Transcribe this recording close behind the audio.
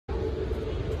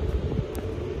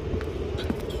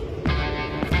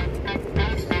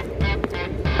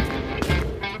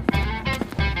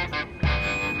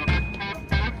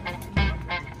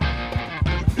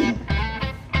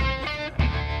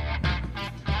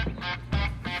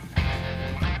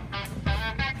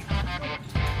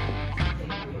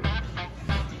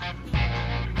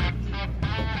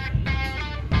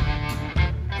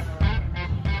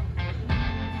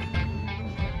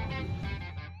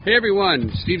Hey everyone,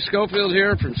 Steve Schofield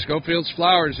here from Schofield's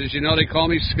Flowers. As you know, they call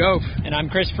me Scof. And I'm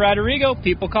Chris Fratterigo.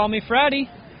 People call me Fratty.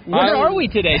 Where are we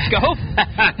today, Scof?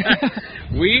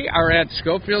 We are at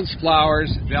Schofield's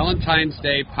Flowers Valentine's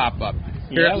Day pop-up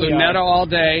here at Lunetta all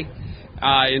day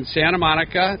in Santa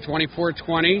Monica,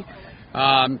 2420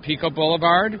 Pico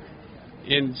Boulevard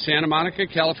in Santa Monica,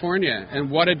 California. And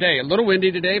what a day. A little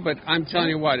windy today, but I'm telling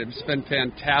you what, it's been a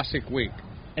fantastic week.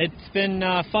 It's been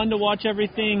fun to watch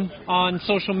everything on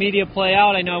social media play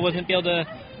out. I know I wasn't able to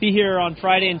be here on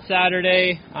Friday and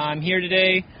Saturday. I'm here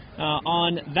today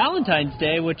on Valentine's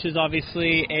Day, which is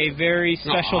obviously a very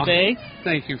special day.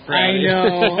 Thank you, Fred. I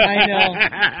know.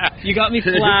 You got me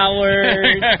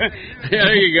flowers.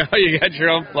 There you go. You got your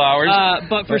own flowers.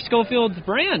 But for Schofield's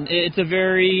brand, it's a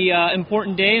very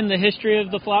important day in the history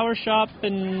of the flower shop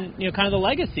and kind of the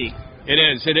legacy. It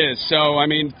is. So, I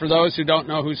mean, for those who don't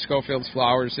know who Schofield's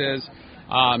Flowers is,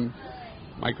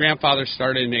 my grandfather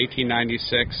started in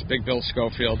 1896, Big Bill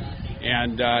Schofield,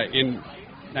 and in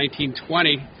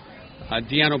 1920,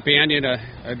 Dean O'Banion, a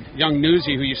young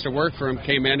newsie who used to work for him,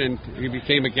 came in and he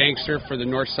became a gangster for the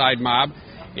North Side Mob,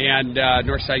 and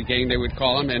North Side Gang they would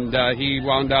call him, and he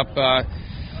wound up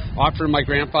offering my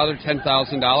grandfather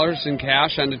 $10,000 in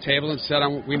cash on the table and said,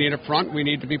 we need a front, we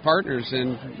need to be partners,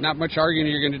 and not much arguing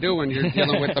you're going to do when you're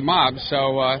dealing with the mob.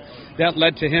 So that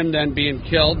led to him then being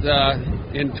killed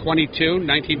in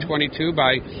 1922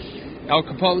 by Al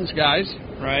Capone's guys.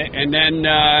 Right. And then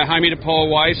Jaime DePaul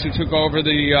Weiss, who took over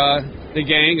the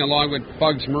gang, along with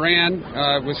Bugs Moran,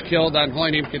 was killed on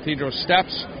Holy Name Cathedral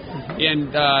steps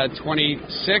in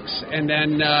 26, and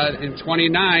then in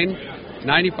 29,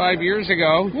 95 years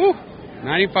ago,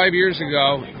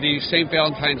 the St.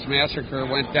 Valentine's Massacre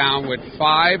went down with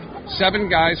 7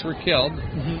 guys were killed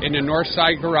in the North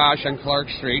Side garage on Clark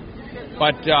Street,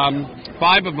 but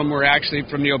 5 of them were actually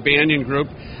from the O'Banion group.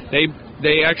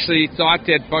 They actually thought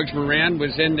that Bugs Moran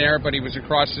was in there, but he was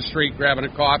across the street grabbing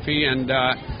a coffee, and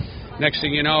next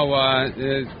thing you know,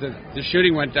 the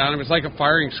shooting went down. It was like a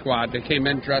firing squad. They came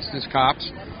in dressed as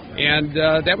cops, and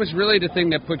that was really the thing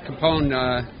that put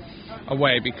Capone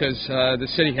away, because the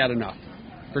city had enough.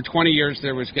 For 20 years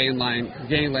there was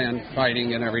gangland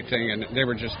fighting and everything, and they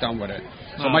were just done with it.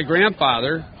 So my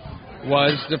grandfather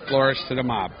was the florist to the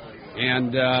mob,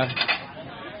 and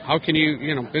how can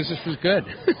business was good.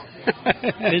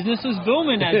 Business was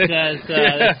booming, as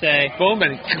they say.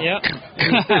 Booming. Yep.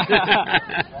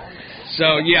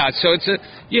 So it's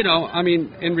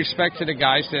in respect to the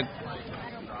guys that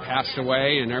passed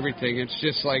away and everything, it's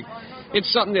just like, it's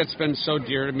something that's been so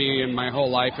dear to me in my whole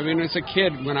life. I mean, as a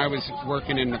kid, when I was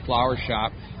working in the flower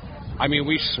shop, I mean,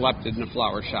 we slept in the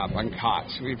flower shop on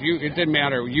cots. It didn't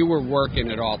matter. You were working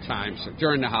at all times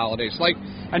during the holidays.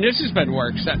 And this has been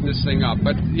work, setting this thing up.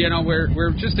 But,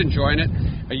 we're just enjoying it.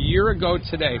 A year ago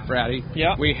today, Fratty,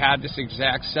 we had this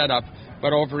exact setup,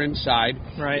 but over inside.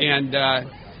 Right. And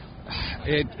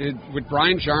with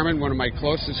Brian Jarman, one of my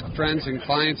closest friends and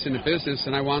clients in the business,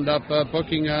 and I wound up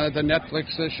booking the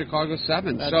Netflix Chicago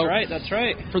 7. That's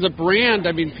right. For the brand,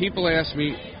 I mean, people ask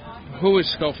me, who is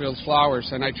Schofield's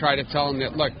Flowers? And I try to tell them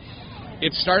that, look,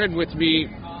 it started with me.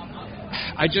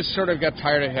 I just sort of got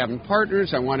tired of having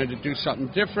partners. I wanted to do something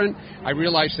different. I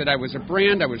realized that I was a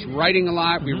brand. I was writing a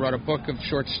lot. We wrote a book of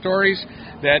short stories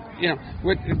that,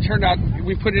 it turned out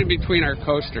we put it in between our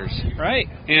coasters. Right.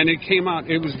 And it came out.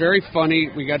 It was very funny.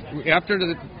 We got after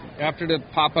the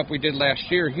pop-up we did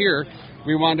last year here,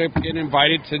 we wound up getting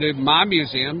invited to the Mob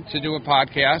Museum to do a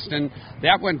podcast, and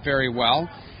that went very well.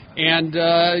 And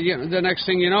the next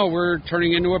thing you know, we're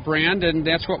turning into a brand, and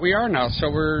that's what we are now. So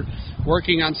we're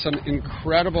working on some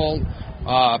incredible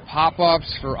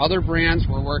pop-ups for other brands.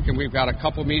 We've got a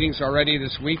couple meetings already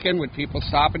this weekend with people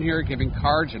stopping here, giving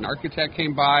cards. An architect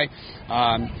came by.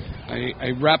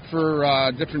 A rep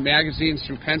for different magazines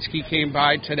through Penske came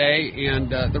by today, and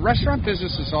the restaurant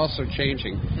business is also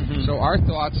changing. So our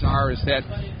thoughts is that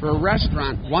for a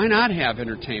restaurant, why not have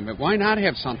entertainment? Why not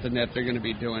have something that they're going to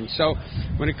be doing? So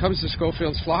when it comes to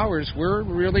Schofield's Flowers, we're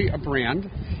really a brand,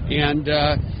 and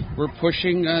we're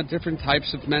pushing different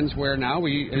types of menswear now.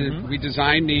 We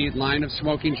designed the line of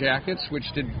smoking jackets, which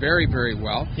did very, very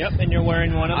well. Yep, and you're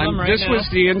wearing one of them right now. This was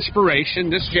the inspiration.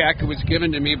 This jacket was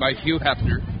given to me by Hugh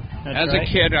Hefner. As a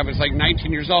kid, I was like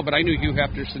 19 years old, but I knew Hugh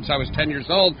Hefner since I was 10 years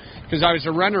old because I was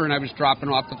a runner and I was dropping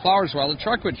off the flowers while the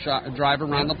truck would drive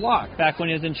around the block. Back when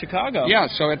he was in Chicago. Yeah,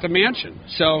 so at the mansion.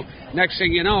 So next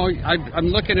thing you know, I'm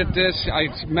looking at this. I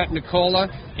met Nicola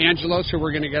Angelos, who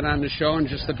we're going to get on the show in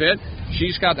just a bit.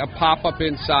 She's got a pop-up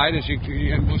inside, and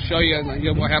we'll show you.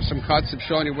 We'll have some cuts of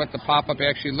showing you what the pop-up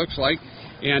actually looks like.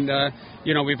 And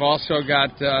we've also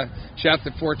got Chef,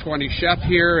 the 420 Chef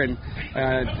here, and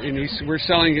we're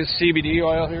selling his CBD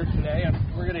oil here today. And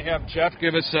we're going to have Jeff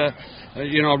give us a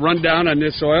rundown on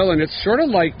this oil, and it's sort of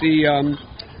like the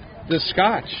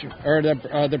Scotch or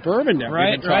the bourbon that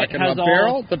we've been talking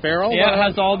about. The barrel. Yeah, it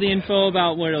has all the info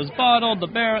about where it was bottled, the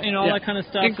barrel, all that kind of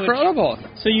stuff. Incredible.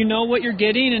 So you know what you're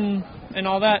getting and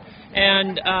all that.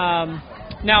 And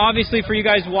now, obviously, for you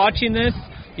guys watching this,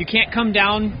 you can't come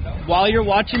down while you're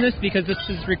watching this because this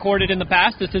is recorded in the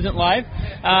past. This isn't live.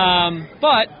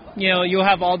 But you'll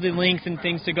have all the links and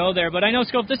things to go there. But I know,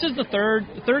 Scope, this is the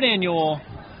third annual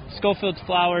Schofield's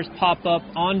Flowers pop-up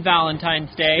on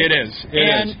Valentine's Day. It is.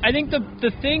 And I think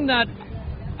the thing that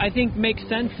I think makes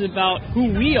sense about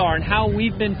who we are and how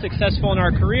we've been successful in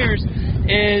our careers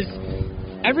is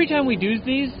every time we do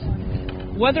these,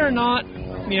 whether or not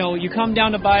you come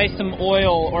down to buy some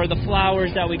oil or the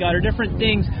flowers that we got or different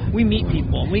things, we meet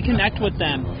people and we connect with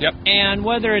them. Yep. And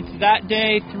whether it's that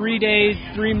day, 3 days,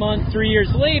 3 months, 3 years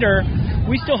later,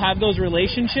 we still have those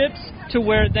relationships to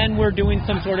where then we're doing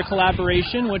some sort of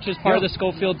collaboration, which is part of the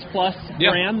Schofield's Plus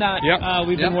brand that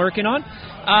we've been working on.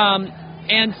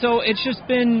 And so it's just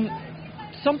been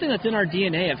something that's in our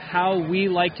DNA of how we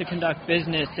like to conduct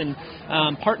business and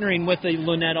partnering with the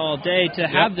Lunette all day to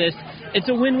have this. It's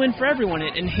a win-win for everyone.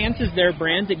 It enhances their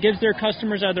brands. It gives their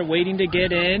customers either waiting to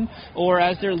get in or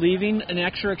as they're leaving an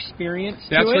extra experience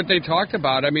That's what they talked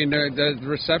about. I mean, the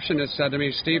receptionist said to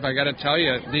me, Steve, I got to tell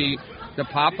you, the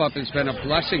pop-up has been a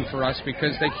blessing for us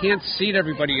because they can't seat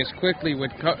everybody as quickly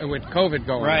with COVID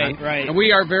going on. Right. And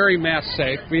we are very mask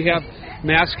safe. We have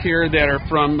masks here that are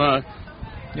from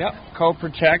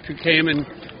Co-Protect, who came and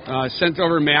sent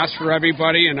over masks for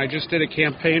everybody, and I just did a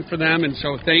campaign for them, and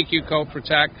so thank you,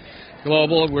 Co-Protect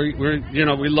Global. We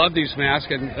love these masks,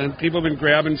 and people have been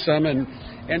grabbing some, and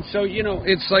so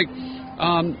it's like.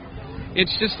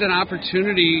 It's just an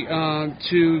opportunity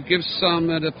to give some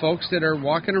of the folks that are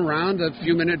walking around a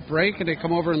few-minute break, and they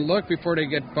come over and look before they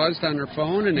get buzzed on their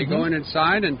phone, and they go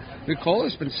inside. And Nicole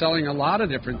has been selling a lot of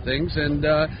different things, and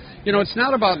it's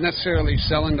not about necessarily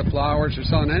selling the flowers or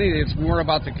selling anything. It's more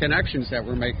about the connections that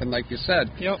we're making, like you said.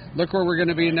 Yep. Look where we're going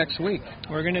to be next week.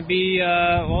 We're going to be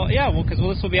because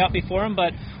this will be out before them,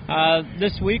 but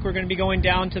this week we're going to be going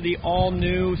down to the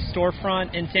all-new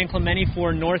storefront in San Clemente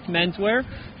for North Menswear,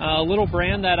 a little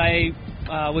brand that I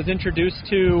was introduced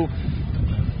to,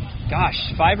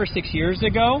 5 or 6 years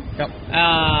ago. Yep.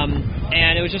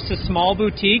 And it was just a small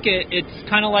boutique. It's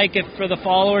kind of like, if for the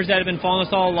followers that have been following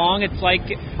us all along, it's like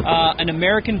an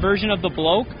American version of the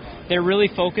Bloke. They're really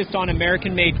focused on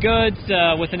American-made goods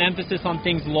with an emphasis on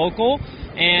things local.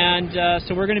 And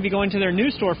so we're going to be going to their new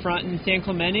storefront in San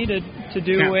Clemente to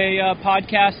do a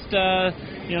podcast,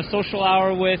 social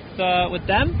hour with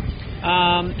them.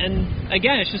 And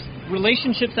again, it's just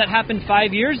relationships that happened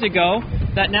 5 years ago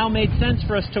that now made sense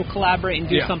for us to collaborate and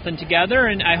do something together.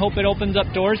 And I hope it opens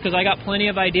up doors because I got plenty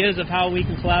of ideas of how we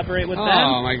can collaborate with them.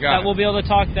 Oh, my God. That we'll be able to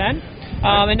talk then.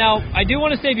 And now, I do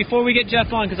want to say before we get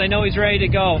Jeff on, because I know he's ready to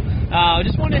go, I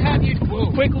just want to have you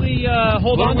quickly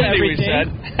hold on to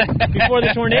everything before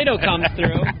the tornado comes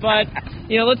through. But,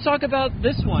 let's talk about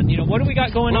this one. What do we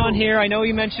got going on here? I know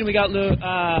you mentioned we got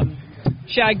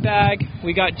Shag Bag,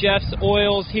 we got Jeff's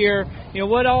Oils here.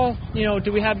 What all,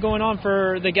 do we have going on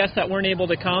for the guests that weren't able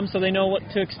to come so they know what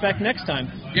to expect next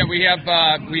time? Yeah, we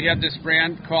have this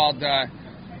brand called, I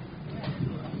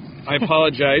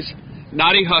apologize,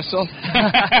 Naughty Hustle.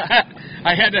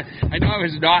 I know I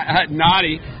was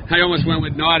naughty. I almost went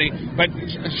with naughty. But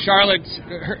Charlotte's,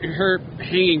 her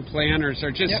hanging planters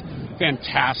are just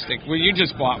fantastic. Well, you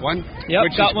just bought one. Yep,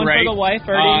 which got is one great. For the wife.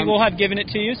 Already we'll have given it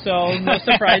to you, so no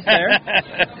surprise there.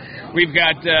 We've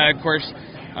got, of course,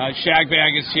 Shag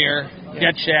Bag is here.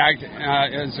 Get Shagged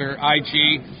is her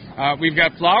IG. We've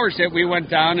got flowers that we went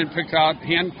down and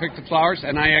hand-picked the flowers,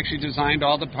 and I actually designed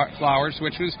all the flowers,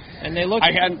 which was... And they look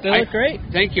great.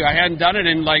 Thank you. I hadn't done it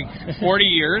in like 40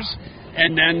 years.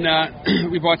 And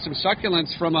then we bought some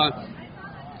succulents from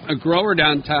a grower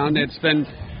downtown that's been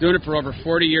doing it for over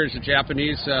 40 years, a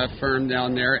Japanese firm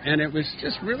down there. And it was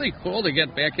just really cool to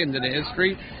get back into the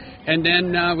history. And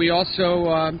then we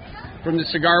also... from the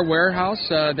Cigar Warehouse,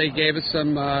 they gave us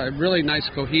some really nice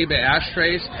Cohiba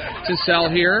ashtrays to sell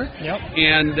here. Yep.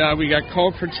 And we got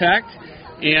Co-Protect.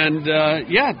 And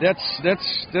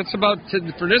that's about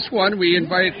for this one. We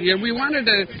we wanted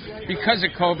to, because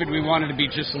of COVID, we wanted to be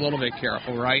just a little bit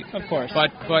careful, right? Of course. But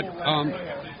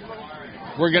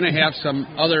we're going to have some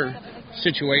other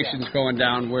situations going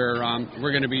down where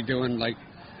we're going to be doing like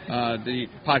the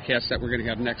podcast that we're going to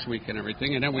have next week and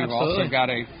everything. And then we've Absolutely. also got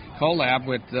a collab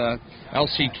with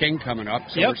LC King coming up,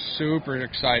 so we're super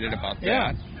excited about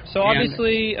that. So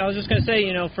obviously, I was just going to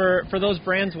say, for those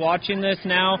brands watching this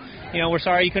now, we're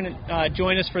sorry you couldn't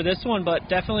join us for this one, but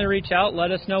definitely reach out.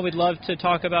 Let us know. We'd love to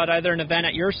talk about either an event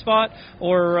at your spot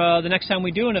or the next time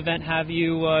we do an event, have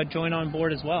you join on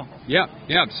board as well. Yeah.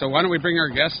 So why don't we bring our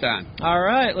guest on? All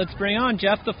right, let's bring on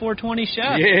Jeff, the 420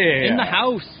 chef, in the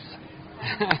house.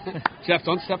 Jeff,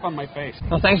 don't step on my face.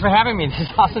 Well, thanks for having me. This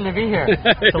is awesome to be here.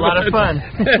 It's a lot of fun.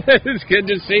 It's good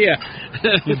to see you.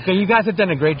 You guys have done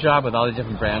a great job with all the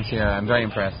different brands here. I'm very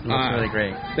impressed. It looks really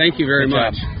great. Thank you very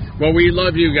much. Job. Well, we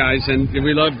love you guys, and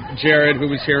we love Jared, who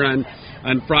was here on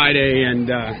Friday,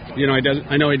 and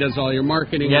I know he does all your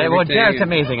marketing. Yeah, and well, everything. Jared's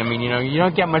amazing. I mean, you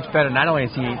don't get much better. Not only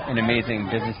is he an amazing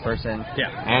business person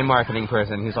and marketing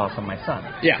person, he's also my son.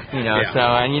 Yeah.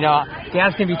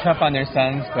 Dads can be tough on their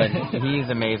sons, but he's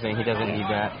amazing. He doesn't need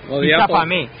that. Well, he's tough on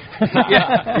me.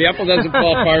 The apple doesn't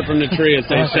fall far from the tree, as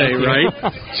they say, right?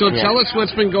 So tell us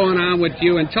what's been going on with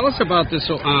you, and tell us about this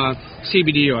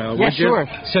CBD oil. Yeah, sure.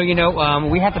 So,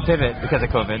 we had to pivot because of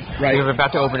COVID. Right. We were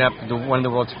about to open up one of the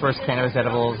world's first cannabis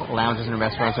edibles lounges and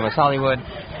restaurants in West Hollywood.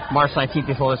 March 19th,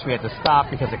 they told us we had to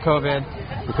stop because of COVID.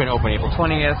 We couldn't open April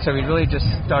 20th, so we really just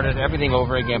started everything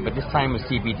over again, but this time with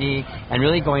CBD and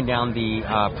really going down the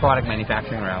product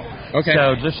manufacturing route. Okay.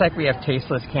 So just like we have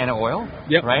tasteless canna oil,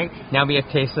 right? Now we have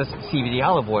tasteless CBD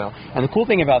olive oil. And the cool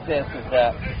thing about this is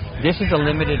that this is a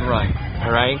limited run,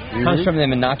 all right? It comes from the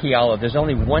Menaki olive. There's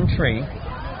only one tree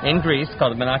in Greece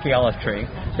called the Menaki olive tree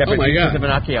that produces the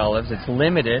Menaki olives. It's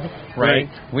limited, right?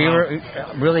 We were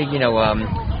really,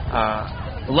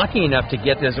 lucky enough to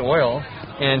get this oil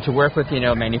and to work with,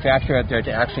 a manufacturer out there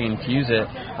to actually infuse it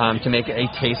to make it a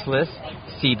tasteless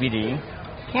CBD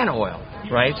canna oil,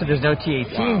 right? So there's no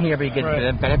THC in here, but you get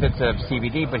the benefits of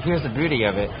CBD. But here's the beauty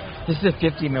of it. This is a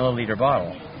 50 milliliter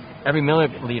bottle. Every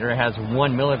milliliter has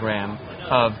 1 milligram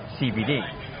of CBD.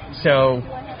 So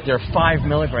there are 5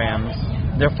 milligrams.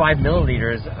 There are 5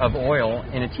 milliliters of oil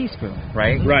in a teaspoon,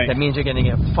 right? Right. That means you're going to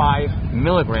get 5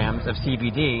 milligrams of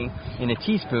CBD in a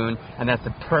teaspoon, and that's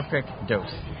the perfect dose.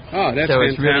 Oh, that's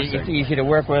fantastic. It's easy to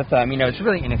work with. It's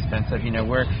really inexpensive.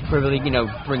 We're really,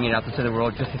 bringing it out to the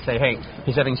world just to say, hey,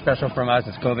 here's something special from us.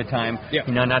 It's COVID time. Yeah.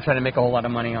 Not trying to make a whole lot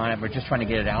of money on it, but just trying to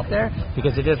get it out there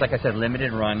because it is, like I said,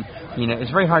 limited run.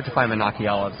 It's very hard to find Menaki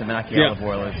olives. The Menaki olive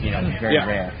oil is, very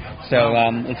rare. So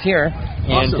it's here,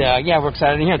 and we're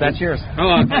excited to hear. That's yours.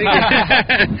 Oh, thank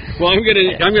you. Well,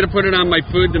 I'm gonna put it on my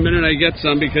food the minute I get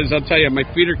some because I'll tell you, my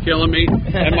feet are killing me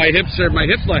and my hip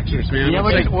flexors, man.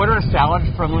 Just order a salad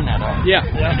from Lunetta. Yeah.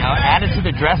 Add it to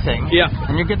the dressing. Yeah.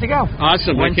 And you're good to go.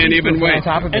 Awesome. I can't even wait.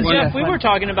 And Jeff, we were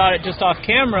talking about it just off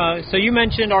camera. So you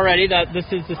mentioned already that this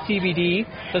is the CBD,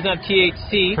 doesn't have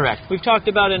THC. Correct. We've talked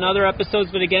about it in other episodes,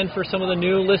 but again, for some of the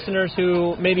new listeners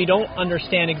who maybe don't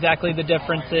understand exactly the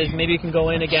differences, maybe you can go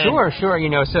in again. Sure.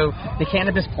 So the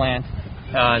cannabis plant,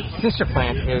 sister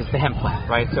plant is the hemp plant,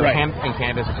 right? So hemp and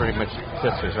cannabis are pretty much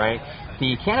sisters, right?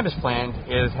 The cannabis plant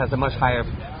has a much higher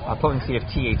potency of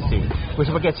THC, which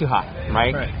is what gets you high,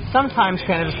 right? Sometimes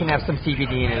cannabis can have some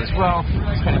CBD in it as well,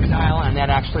 it's cannabidiol, and that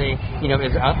actually,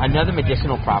 is another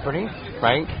medicinal property,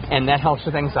 right? And that helps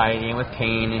with anxiety and with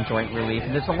pain and joint relief.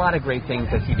 And there's a lot of great things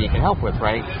that CBD can help with,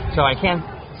 right? So I can't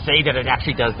say that it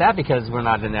actually does that because we're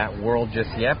not in that world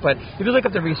just yet, but if you look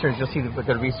at the research, you'll see that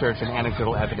the research and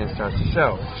anecdotal evidence starts to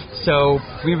show. So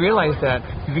we realized that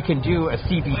we can do a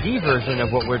CBD version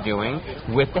of what we're doing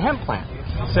with the hemp plant.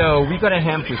 So we go to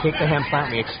hemp, we take the hemp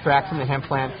plant, we extract from the hemp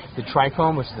plant the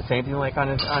trichome, which is the same thing like on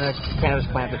a cannabis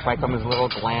plant. The trichome is a little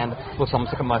gland, looks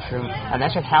almost like a mushroom, and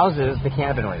that's what houses the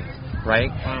cannabinoids, right?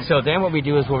 So then what we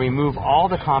do is we'll remove all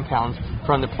the compounds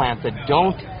from the plant that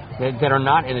are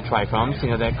not in the trichomes,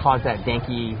 that cause that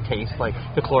danky taste, like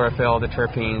the chlorophyll, the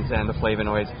terpenes, and the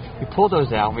flavonoids. We pull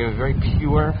those out. We have a very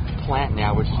pure plant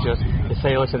now, which is just the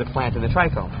cellulose of the plant in the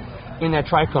trichome. In that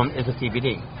trichome is the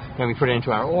CBD. Then we put it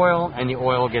into our oil, and the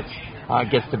oil gets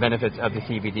the benefits of the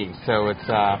CBD. So it's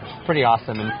pretty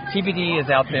awesome. And CBD is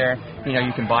out there.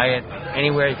 You can buy it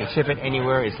anywhere. You can ship it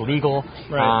anywhere. It's legal.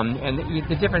 And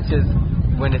the difference is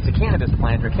when it's a cannabis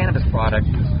plant or a cannabis product,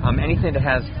 anything that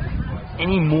has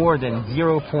any more than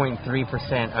 0.3%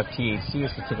 of THC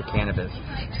is considered cannabis.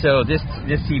 So this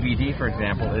CBD, for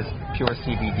example, is pure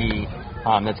CBD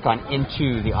that's gone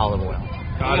into the olive oil.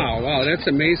 Wow, that's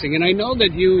amazing. And I know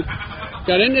that you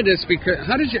got into this because,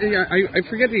 how did you, I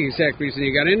forget the exact reason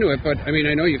you got into it, but I mean,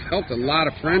 I know you've helped a lot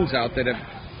of friends out that have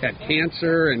had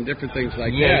cancer and different things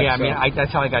like that. Yeah. So. I mean,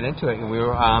 that's how I got into it.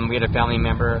 We had a family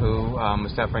member who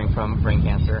was suffering from brain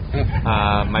cancer.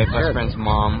 My best friend's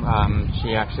mom,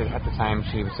 she actually at the time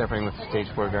she was suffering with stage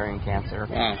 4 ovarian cancer.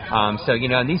 Wow. So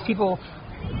and these people.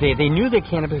 They knew that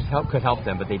cannabis could help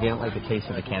them, but they didn't like the taste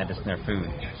of the cannabis in their food.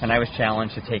 And I was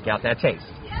challenged to take out that taste.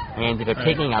 I ended up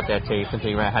taking out that taste and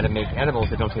figuring out how to make edibles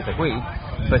that don't taste like weed,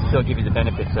 but still give you the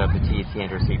benefits of the THC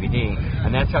and or CBD. And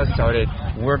that's how it started.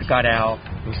 Word got out.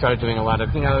 We started doing a lot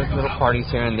of, little parties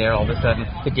here and there. All of a sudden,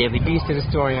 the Daily Beast did a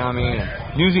story on me, and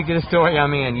Newsweek did a story on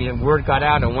me, and word got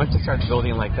out. And once it started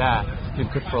building like that, you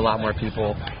can cook for a lot more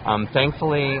people.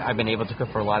 Thankfully, I've been able to cook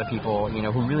for a lot of people,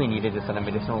 who really needed this on a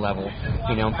medicinal level.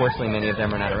 Unfortunately, many of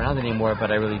them are not around anymore,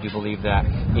 but I really do believe that,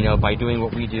 by doing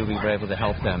what we do, we were able to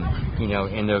help them,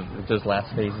 in those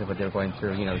last phases of what they're going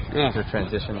through, their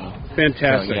transition.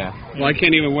 Fantastic. So, yeah. Well, I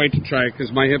can't even wait to try it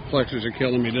because my hip flexors are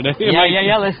killing me today.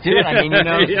 Yeah, let's do it. I mean,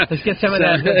 let's get some of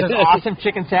those awesome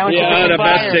chicken sandwiches. Yeah, the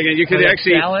best chicken. You could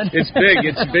actually, salad. It's big.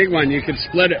 It's a big one. You could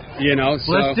split it,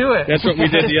 So let's do it. That's what we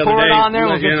did the other pour day. It on there,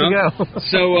 we'll get to go.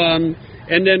 So,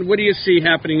 and then what do you see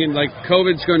happening in,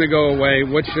 COVID's going to go away.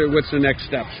 What's the next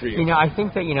steps for you? I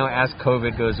think that, as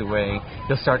COVID goes away,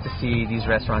 you'll start to see these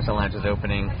restaurants and lounges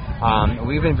opening.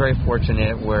 We've been very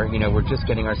fortunate where, we're just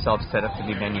getting ourselves set up to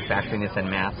be manufacturing this en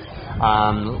masse.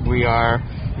 We are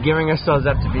gearing ourselves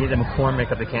up to be the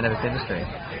McCormick of the cannabis industry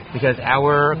because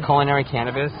our culinary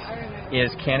cannabis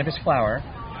is cannabis flower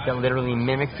that literally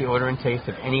mimics the odor and taste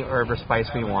of any herb or spice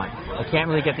we want. I can't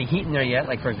really get the heat in there yet.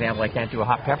 Like, for example, I can't do a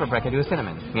hot pepper, but I can do a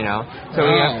cinnamon, So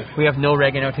we have no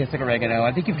oregano, tastes like oregano.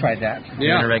 I think you've tried that.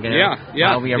 Yeah. Oregano.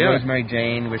 Yeah. We have Rosemary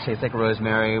Jane, which tastes like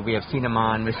rosemary. We have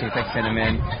cinnamon, which tastes like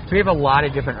cinnamon. So we have a lot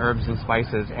of different herbs and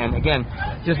spices. And again,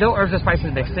 there's no herbs or spices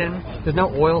mixed in. There's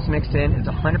no oils mixed in. It's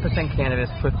 100%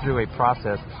 cannabis put through a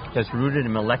process that's rooted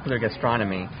in molecular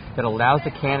gastronomy that allows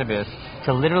the cannabis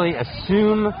to literally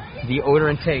assume the odor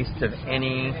and taste of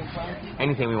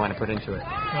anything we want to put into it.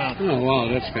 Wow. Oh, wow,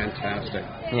 that's fantastic.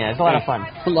 Yeah, it's a lot of fun.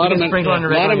 A lot of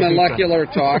molecular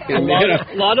talk. And,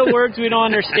 a lot of words we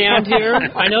don't understand here.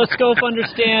 I know Scope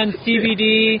understands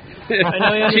CBD. I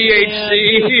know you understand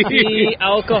THC,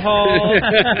 alcohol,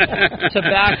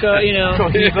 tobacco,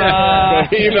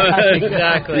 Cohiba.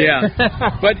 Exactly. Yeah.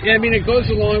 But, it goes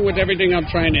along with everything I'm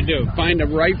trying to do. Find the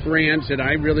right brands that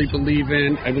I really believe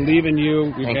in. I believe in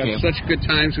you. We've had such good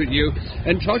times with you.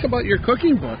 And talk about your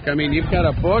cooking book. You've got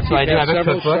a book. So I do have a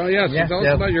cookbook. Tell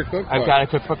us about your cookbook. I've got a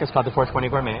cookbook. It's called The 420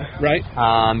 Gourmet. Right.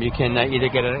 You can either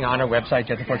get it on our website,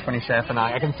 get the 420 Chef, and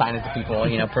I can sign it to people,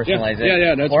 personalize it.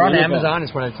 Yeah, that's or on wonderful. Amazon.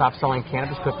 It's one of the top-selling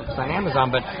cannabis cookbooks on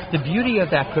Amazon. But the beauty of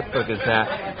that cookbook is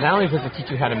that not only does it teach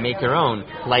you how to make your own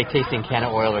light-tasting can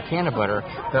of oil or can of butter,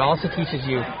 but it also teaches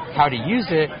you how to use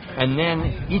it, and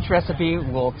then each recipe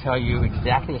will tell you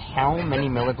exactly how many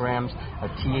milligrams of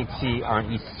THC are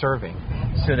in each serving,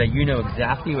 so that you know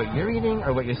exactly what you're eating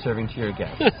or what you're serving to your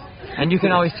guests. And you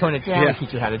can always tone it down and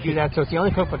teach you how to do that. So it's the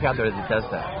only cookbook out there that does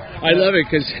that. I love it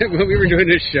because when we were doing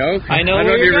this show, I know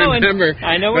don't know if you remember.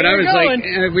 I know where but I was going.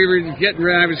 like, we were getting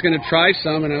ready. I was going to try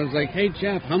some, and I was like, "Hey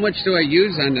Jeff, how much do I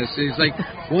use on this?" And he's like,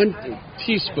 1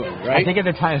 teaspoon, right? I think at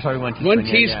the time it's probably 1 teaspoon. 1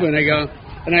 teaspoon. Yeah. I go.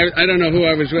 And I don't know who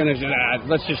I was with. I said,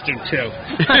 let's just do 2.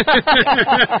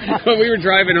 But we were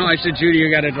driving home. I said, Judy,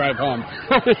 you got to drive home.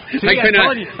 I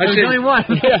told you. There was only one.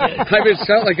 I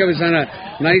felt like I was on a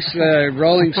nice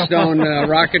Rolling Stone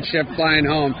rocket ship flying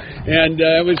home. And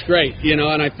it was great,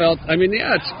 and I felt,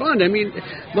 it's fun.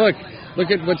 Look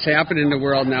at what's happening in the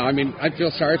world now. I feel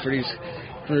sorry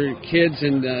for kids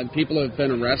and people who have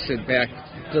been arrested back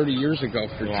 30 years ago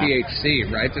for THC,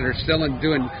 right? That are still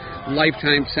doing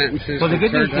lifetime sentences. Well, the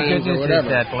good news is whatever.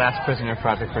 that the Last Prisoner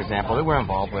Project, for example, that we're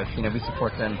involved with, we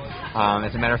support them.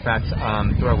 As a matter of fact,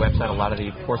 through our website,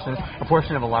 a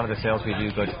portion of a lot of the sales we do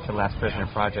go to the Last Prisoner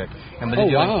Project. And what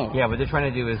they're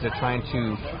trying to do is they're trying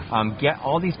to get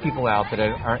all these people out that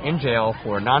are in jail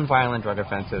for nonviolent drug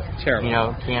offenses. Terrible.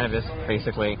 Cannabis,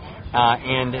 basically.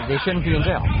 And they shouldn't be in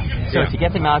jail. So to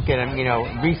get them out, get them,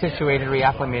 resituated,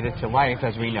 reacclimated to life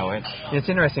as we know it. And it's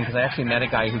interesting because I actually met a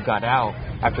guy who got out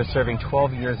after serving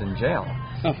 12 years in jail.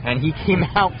 Oh. And he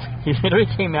literally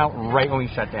came out right when we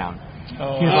shut down.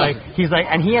 Oh, he's like,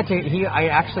 and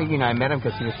I met him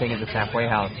because he was staying at this halfway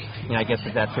house. I guess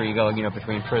that's where you go,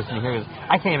 between prison and here. He goes,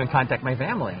 I can't even contact my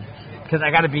family because I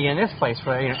got to be in this place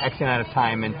for X amount of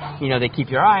time, and they keep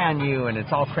your eye on you, and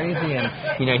it's all crazy. And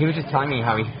he was just telling me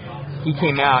how he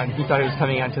came out and he thought he was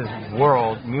coming out to this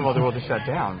world. Meanwhile, the world is shut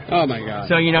down. Oh my God!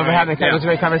 So we're having it was a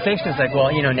great conversation. It's like, well,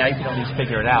 now you can at least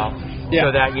figure it out,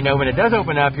 so that when it does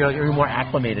open up, you're more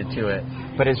acclimated to it.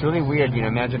 But it's really weird,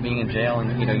 imagine being in jail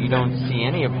and you don't see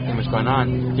any of what's going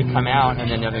on. You come out and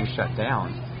then everything's shut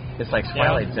down. It's like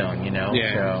Twilight Zone,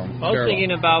 Yeah. So I was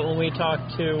thinking about when we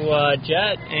talked to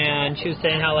Jet, and she was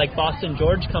saying how like Boston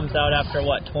George comes out after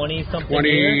 20 something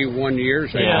 21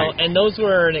 years. And those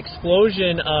were an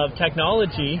explosion of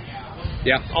technology.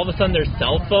 Yeah. All of a sudden, there's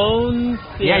cell phones.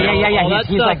 Yeah. All that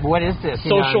He's stuff. like, what is this?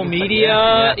 Social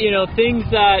media. Things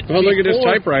that. Well, look at his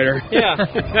typewriter. Yeah.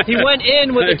 He went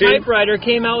in with a typewriter,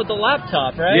 came out with a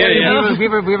laptop, right? Yeah. We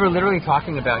were literally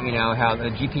talking about how the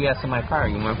GPS in my car.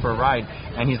 You went for a ride,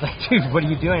 and he's like, dude, what are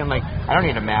you doing? I'm like, I don't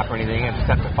need a map or anything. I just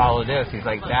have to follow this. He's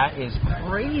like, that is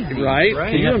crazy. Right?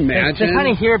 Can you imagine? They kind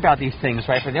of hear about these things,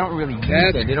 right? But they don't really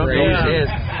use it. They don't know what it is,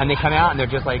 and they come out and they're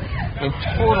just like in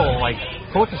total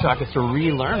culture shock. It's a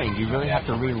relearning. You really have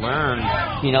to relearn.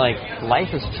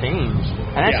 Life has changed,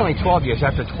 and that's only 12 years.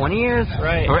 After 20 years,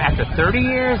 or after 30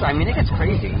 years, I mean, it gets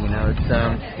crazy. It's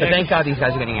but thank God these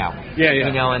guys are getting out. Yeah.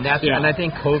 And that's and I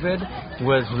think COVID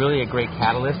was really a great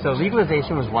catalyst. So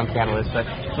legalization was one catalyst, but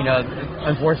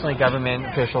unfortunately, government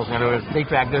officials, in other words, they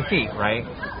dragged their feet. Right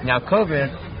now,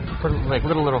 COVID put like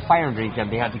little fire underneath them.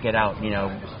 They had to get out.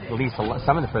 Release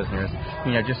some of the prisoners.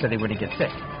 Just so they wouldn't get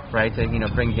sick. Right, to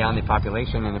bring down the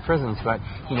population in the prisons, but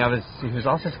he was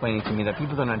also explaining to me that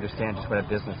people don't understand just what a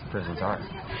business prisons are.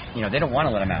 They don't want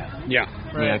to let them out. Yeah,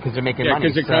 because they're making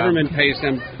money. Because the government pays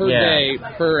them per day,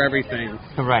 per everything.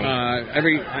 Right.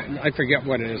 I forget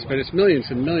what it is, but it's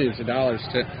millions and millions of dollars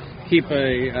to keep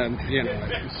a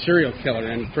serial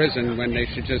killer in prison when they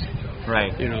should just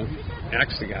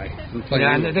axe the guy.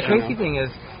 And the crazy thing is,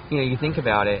 you think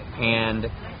about it and.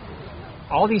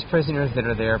 All these prisoners that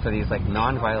are there for these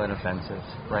non-violent offenses,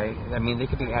 right? I mean, they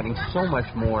could be adding so much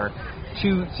more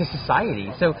to society.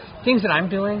 So things that I'm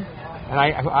doing, and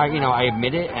I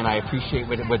admit it, and I appreciate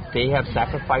what they have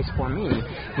sacrificed for me.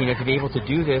 To be able to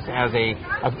do this as a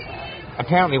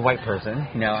apparently white person.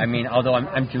 I mean, although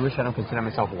I'm Jewish, I don't consider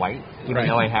myself white, even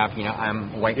though I have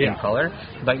I'm white in color.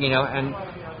 But and.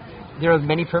 There are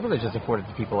many privileges afforded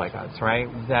to people like us, right?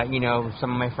 That,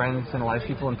 some of my friends and a lot of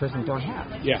people in prison don't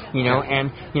have. Yeah.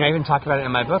 And, I even talk about it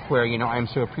in my book where, I'm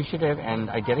so appreciative and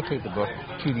I dedicate the book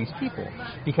to these people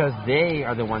because they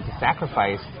are the ones that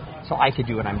sacrifice so I could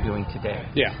do what I'm doing today.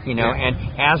 Yeah. And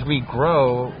as we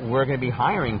grow, we're going to be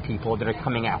hiring people that are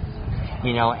coming out.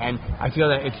 And I feel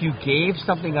that if you gave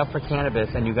something up for cannabis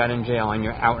and you got in jail and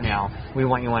you're out now, we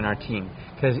want you on our team.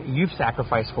 Because you've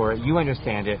sacrificed for it, you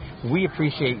understand it, we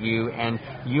appreciate you, and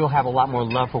you'll have a lot more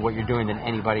love for what you're doing than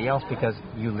anybody else because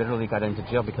you literally got into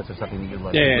jail because of something that you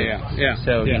love. Yeah.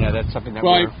 So, that's something that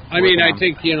I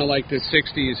think, like the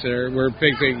 60s were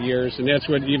big years, and that's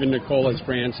what even Nicola's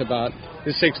brand's about,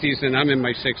 the 60s, and I'm in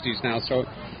my 60s now, so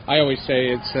I always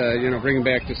say it's, bringing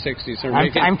back the 60s.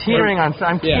 I'm teetering on,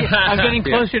 I'm getting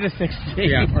closer to 60.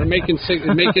 Yeah, or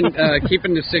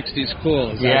keeping the 60s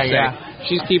cool, as I say.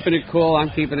 She's keeping it cool,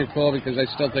 I'm keeping it cool because I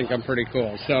still think I'm pretty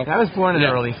cool. So I was born in the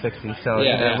early 60s, so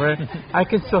I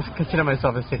can still consider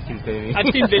myself a 60s baby. I've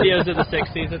seen videos of the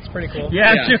 60s. It's pretty cool.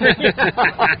 Yeah.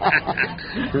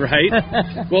 Right?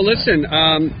 Well, listen,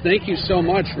 thank you so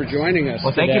much for joining us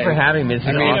Well, thank you for having me.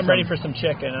 I think I'm ready for some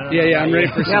chicken. I'm ready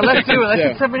for some let's do it. Let's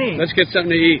get something to eat. Let's get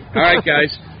something to eat. All right, guys.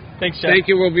 Thanks, Jeff. Thank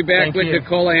you. We'll be back with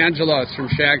Nicola Angelos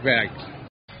from Shagbag.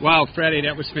 Wow, Freddie,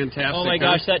 that was fantastic. Oh, my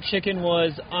gosh, that chicken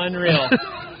was unreal.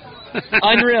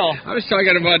 Unreal. I was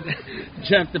talking about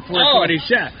Jeff, the 420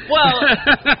 chef. Well,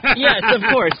 yes, of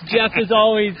course. Jeff is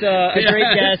always a great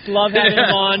guest. Love having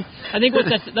him on. I think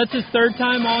that's his third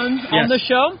time on the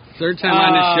show. Third time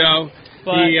on the show.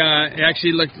 He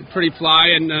actually looked pretty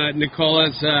fly in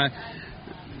Nicola's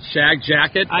shag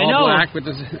jacket, all black with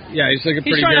he's looking pretty good.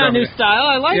 He's trying out a new style.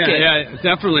 I like it. Yeah,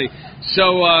 definitely.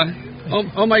 So,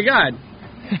 oh my God,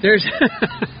 there's.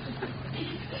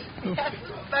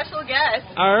 Special guest.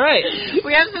 All right.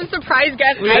 We have some surprise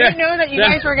guests. I didn't know that you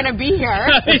guys were going to be here.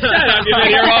 I'm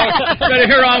going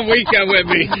to hear all weekend with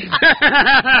me.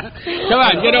 Come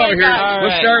on, get over here. All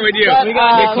we'll start with you. We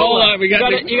got Nicola.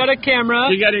 You got a camera.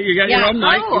 You got your own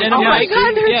mic. Oh my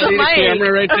God, there's a mic.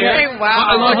 Camera right there. Okay,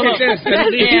 wow. Oh, look at this.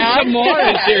 Some more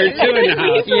is here too in the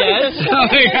house. Yes. Oh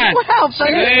my God. Wow,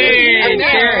 hey,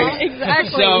 cheers.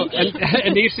 Exactly. So,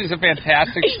 Anise is a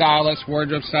fantastic stylist,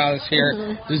 wardrobe stylist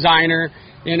here, designer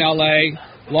in LA,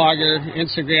 blogger,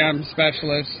 Instagram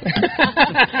specialist.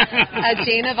 A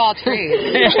Jane of all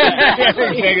trades.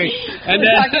 And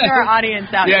then, talking to our audience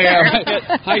out there.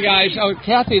 Right. Hi guys. Oh,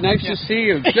 Kathy, nice to see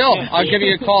you. Bill, I'll give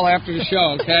you a call after the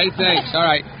show. Okay, thanks. All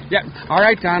right. Yeah. All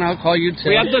right, Don, I'll call you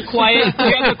too. We have the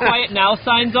quiet now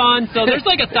signs on, so there's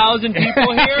like 1,000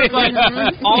 people here, but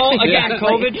all again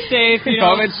COVID safe.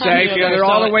 COVID safe. Yeah, they're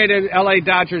all the way to LA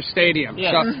Dodger Stadium.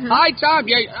 Yeah. So, hi, Tom.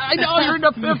 Yeah, I know you're in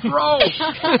the 5th row.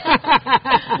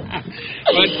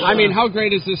 But I mean, how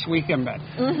great has this weekend been?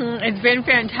 It's been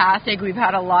fantastic. We've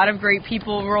had a lot of great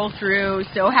people roll through.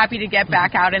 So happy to get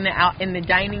back out in the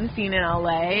dining scene in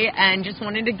LA, and just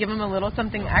wanted to give them a little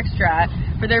something extra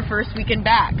for their first weekend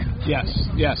back. Yes.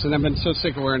 And I've been so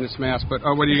sick of wearing this mask, but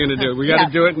what are you going to do? We got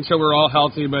to do it until we're all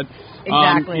healthy, but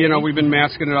exactly. We've been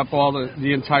masking it up all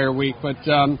the entire week, but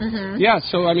yeah.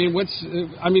 So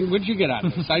what'd you get out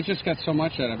of this? I just got so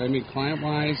much out of it. I mean,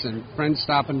 client-wise and friends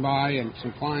stopping by and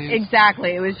some clients.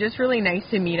 Exactly. It was just really nice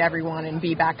to meet everyone and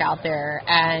be back out there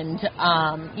and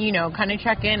kind of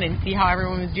check in and see how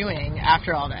everyone was doing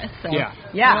after all this. So,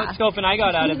 yeah. What Scope and I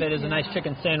got out of it is a nice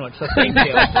chicken sandwich. So thank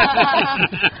you.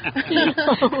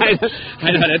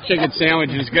 I know that chicken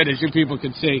sandwich is good, as you people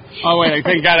can see. Oh wait,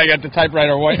 thank God I got the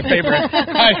typewriter paper.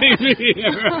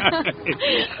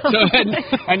 So,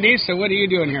 Anissa, what are you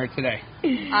doing here today?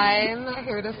 I'm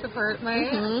here to support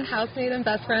my housemate and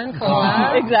best friend,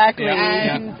 Cola. Exactly.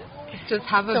 And just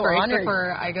have a break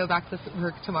before I go back to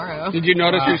work tomorrow. Did you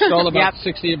notice we stole about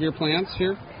 60 of your plants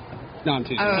here? No, I'm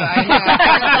teasing. Oh, I know.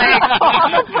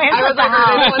 I was like,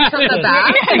 this one's from the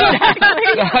back.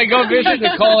 So I go visit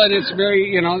Nicole, and it's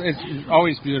very, it's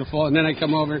always beautiful. And then I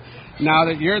come over now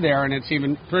that you're there, and it's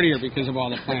even prettier because of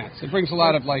all the plants. It brings a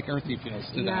lot of earthy feels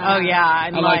to that. Oh yeah,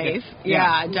 and life.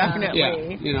 Yeah, definitely. Yeah,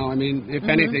 if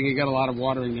anything, you got a lot of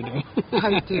watering to do.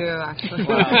 I do actually.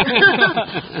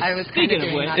 I was kind of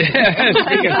doing that.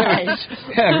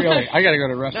 Yeah, really. I got to go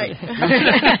to the restaurant.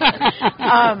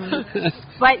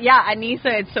 But yeah,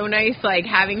 Anissa, it's so nice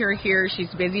having her here. She's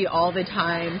busy all the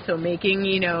time, so making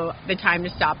the time to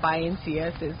stop by and see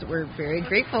us we're very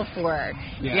grateful for.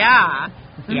 Yeah.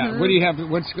 Yeah. What do you have?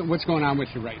 What's going on with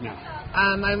you right now?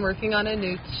 I'm working on a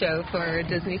new show for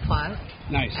Disney Plus.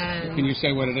 Nice. And can you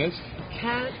say what it is?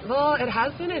 It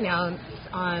has been announced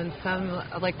on some,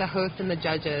 the host and the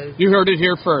judges. You heard it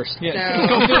here first. Yeah. So,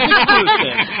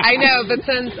 I know, but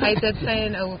since I did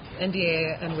sign an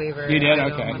NDA and waiver. You did?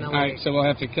 Okay. All right, so we'll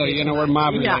have to kill you. We're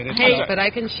mob related. Hey, but I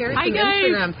can share some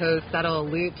Instagram posts that'll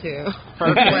allude to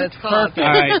what it's called. All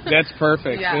right, that's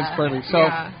perfect. Yeah. That's perfect. So,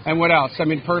 and what else? I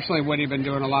mean, personally, what have you been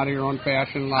doing? A lot of your own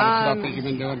fashion, a lot of stuff that you've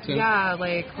been doing too? Yeah,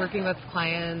 working with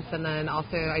clients, and then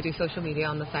also I do social media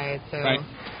on the side, so right.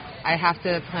 I have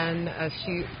to plan a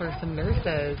shoot for some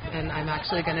nurses, and I'm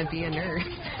actually going to be a nurse.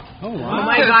 Oh wow! Oh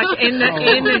my gosh! In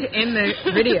the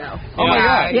video. Oh my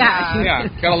God! Yeah.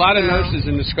 Got a lot of nurses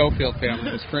in the Schofield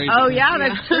family. It's crazy. Oh yeah,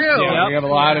 that's true. Yeah, we have a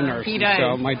lot of nurses. He does.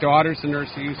 So my daughter's a nurse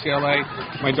at UCLA.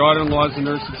 My daughter-in-law's a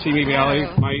nurse at Simi Valley.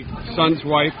 My son's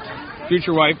wife,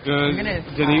 future wife,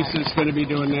 Denise, is going to be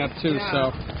doing that too. Yeah.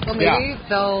 So. Well, maybe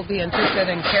they'll be interested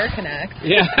in Care Connect.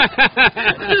 Yeah.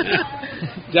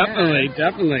 Definitely.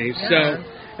 Yeah. So,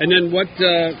 and then what?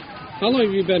 How long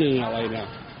have you been in LA now?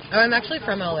 Oh, I'm actually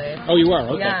from LA. Oh, you are?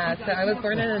 Okay. Yeah, so I was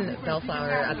born in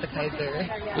Bellflower at the Kaiser.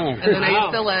 Oh. And then I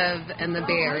used to live in the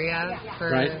Bay Area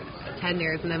for 10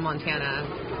 years, and then Montana,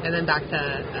 and then back to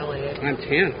LA.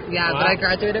 Montana? Yeah, wow. But I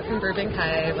graduated from Burbank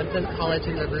High, went to college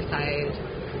in Riverside.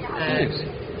 And,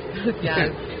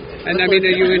 nice. And I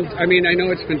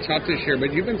know it's been tough this year,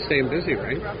 but you've been staying busy,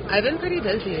 right? I've been pretty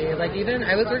busy. I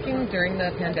was working during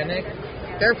the pandemic.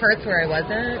 There are parts where I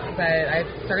wasn't, but I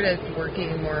started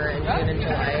working more in June and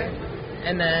July.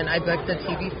 And then I booked a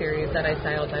TV series that I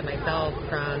styled by myself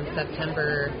from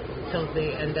September till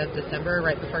the end of December,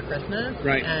 right before Christmas.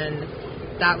 Right. And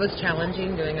that was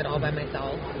challenging, doing it all by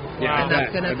myself. Yeah, and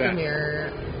that's going to premiere,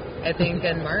 I think,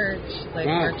 in March,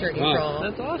 March or April.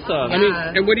 That's awesome.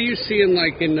 Yeah. And what are you seeing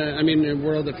in the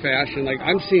world of fashion?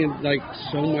 I'm seeing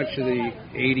so much of the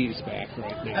 80s back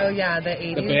right now. Oh yeah, the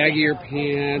 80s. The baggier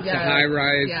pants, the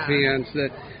high-rise pants, the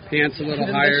pants a little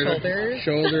even higher. The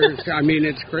shoulders. I mean,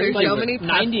 it's crazy. So many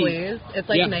 90s. It's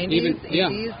 90s,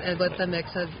 80s, and with a mix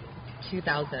of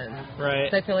 2000s. Right.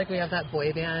 So I feel like we have that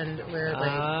boy band where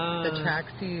the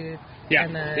tracksuits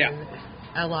and then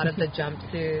a lot of the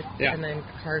jumpsuits and then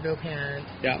cargo pants.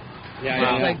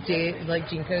 Like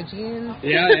Jinko jeans.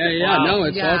 Wow. No,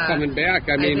 it's all coming back.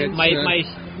 I mean, it's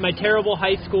my terrible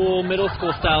high school, middle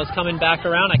school style is coming back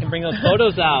around. I can bring those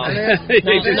photos out.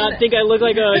 Do not think I look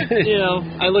like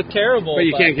I look terrible. But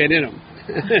you can't get in them,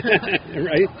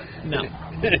 right? No.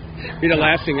 Be the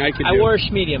last thing I could do. I wore a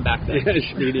schmedium back then.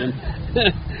 Schmedium.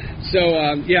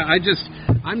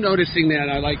 I'm noticing that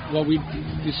we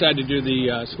decided to do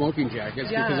the smoking jackets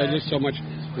because I do so much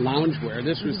loungewear.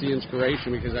 This was the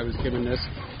inspiration because I was given this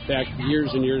back years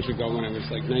and years ago when I was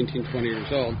like 19, 20 years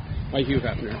old by Hugh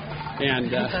Hefner. And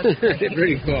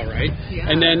pretty cool, right? Yeah.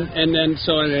 And then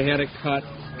so I had it cut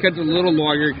a little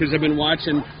longer because I've been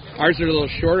watching. Ours are a little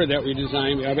shorter that we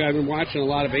designed. I've been watching a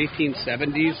lot of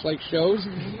 1870s like shows,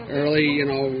 early,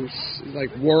 like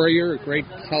Warrior, a great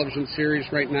television series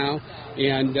right now,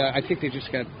 and I think they just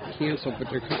got canceled,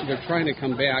 but they're trying to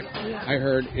come back. I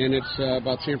heard, and it's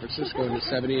about San Francisco in the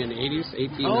 70s and 80s,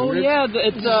 1800s. Oh yeah,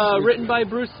 it's written by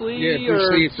Bruce Lee. Yeah,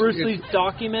 Bruce Lee's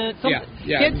document.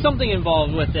 Get something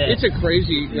involved with it. It's a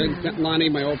crazy. Lonnie,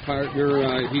 my old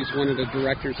partner, he's one of the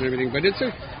directors and everything, but it's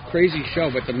a crazy show,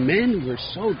 but the men were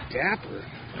so dapper.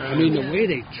 I mean, the way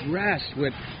they dressed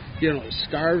with,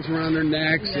 scarves around their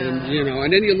necks, and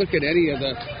and then you look at any of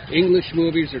the English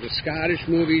movies or the Scottish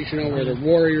movies, where they're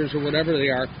warriors or whatever they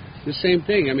are, the same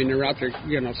thing. I mean, they're out there,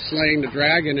 slaying the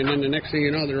dragon, and then the next thing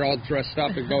you know, they're all dressed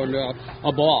up and going to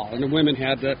a ball. And the women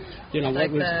had the,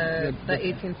 like what was the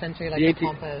 18th century, like the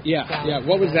pompous. Yeah.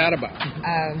 What was that about?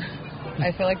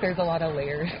 I feel like there's a lot of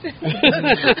layers. But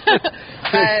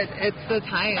it's the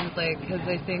times, because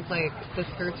I think, the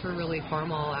skirts were really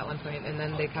formal at one point, and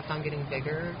then they kept on getting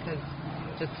bigger, because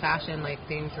just fashion,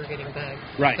 things were getting big.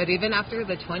 Right. But even after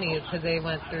the 20s, because they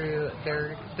went through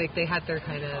they had their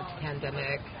kind of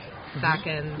pandemic back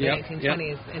in the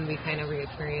 1920s, and we kind of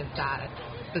re-experienced that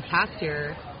this past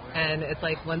year. And it's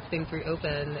like once things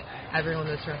reopen, everyone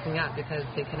was dressing up because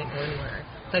they couldn't go anywhere.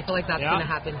 So I feel like that's going to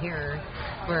happen here,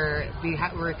 where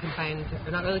we're confined,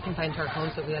 we're not really confined to our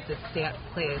homes, but we have to stay at the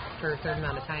place for a certain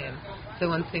amount of time. So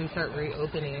once things start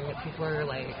reopening, people are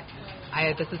like,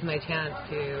 this is my chance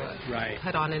to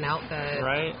put on an outfit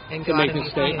and go out and be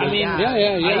seen. I mean,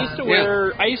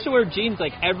 I used to wear jeans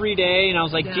every day, and I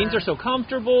was like, jeans are so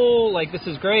comfortable, this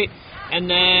is great. And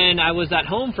then I was at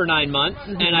home for 9 months,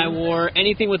 and I wore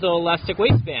anything with an elastic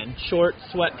waistband, shorts,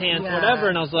 sweatpants, whatever.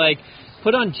 And I was like,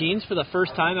 put on jeans for the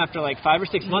first time after 5 or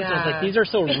 6 months. And I was like, these are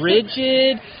so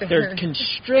rigid, they're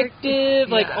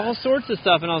constrictive, all sorts of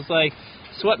stuff. And I was like,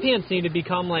 sweatpants need to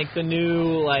become the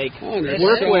new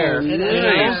workwear. So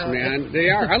nice, man. They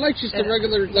are. I like just the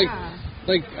regular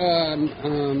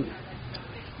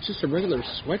just a regular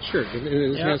sweatshirt.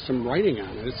 It has some writing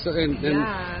on it.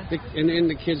 And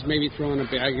the kids maybe throw in a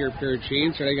baggier pair of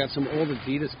jeans, or they got some old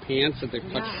Adidas pants that they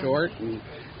cut short, and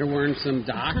they're wearing some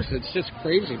Docs. It's just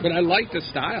crazy. But I like the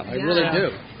style. I really do.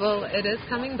 Well, it is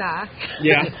coming back.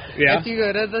 Yeah. If you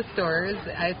go to the stores,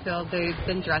 I feel they've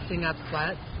been dressing up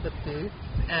sweats with boots,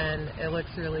 and it looks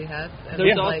really hip. And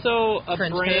there's also a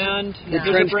brand. There's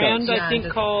a brand I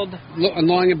think called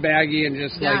long and baggy, and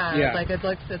just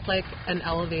it's like an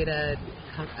elevated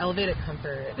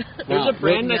comfort. There's a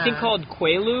brand I think called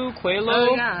Quelo,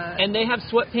 and they have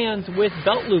sweatpants with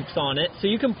belt loops on it, so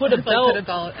you can put a belt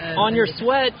on your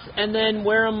sweats and then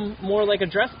wear them more like a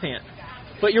dress pant.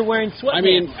 But you're wearing sweatpants. I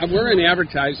mean, we're in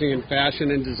advertising and fashion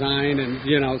and design,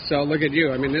 and so look at you.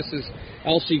 I mean, this is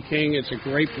LC King. It's a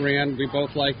great brand. We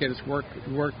both like it. It's work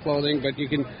clothing, but you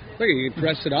can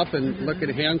dress it up and look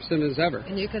as handsome as ever.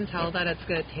 And you can tell that it's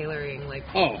good tailoring,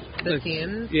 the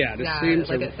seams. Yeah, the seams.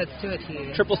 It fits to a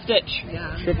T. Triple stitch.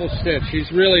 Yeah. Triple stitch.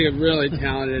 He's really a really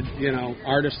talented,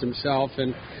 artist himself,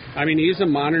 and I mean, he's a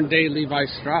modern day Levi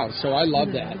Strauss. So I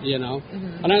love that, And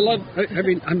I love. I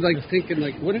mean, I'm thinking,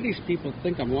 what do these people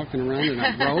think I'm walking around in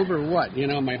a robe or what?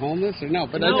 Am I homeless or no?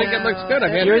 But I think it looks good.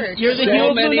 I've had you're the Hugh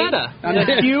of Lunetta.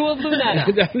 The Hugh of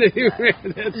Lunetta.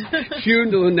 That's Hugh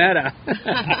Lunetta.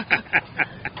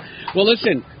 Well,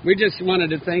 listen, we just wanted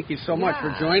to thank you so much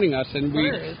for joining us, and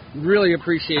we really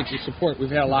appreciate your support. We've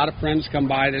had a lot of friends come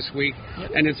by this week,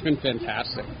 and it's been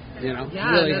fantastic. Yeah,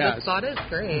 really the spot is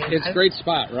great. It's a great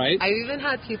spot, right? I've even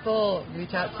had people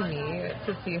reach out to me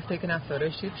to see if they can have photo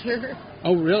shoots here.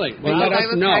 Oh, really? Well, let us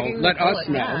know.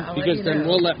 Because then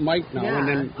we'll let Mike know, and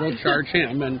then we'll charge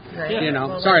him. And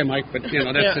sorry, Mike, but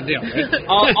that's the deal. Right?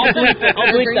 I'll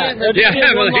bleep that.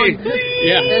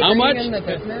 How much?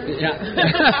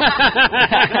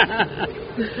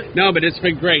 No, but it's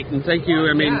been great, and thank you.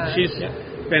 I mean, she's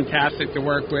fantastic to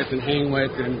work with and hang with,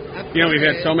 and we've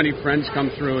had so many friends come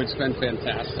through. It's been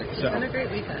fantastic. So it's been a great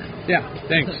weekend. Yeah,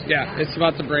 thanks. Yeah, it's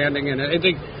about the branding, and I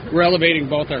think we're elevating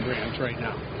both our brands right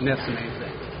now, and that's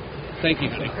amazing. Thank you.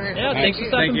 Yeah, thanks for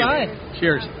stopping by.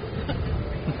 Cheers.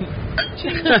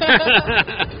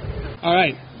 All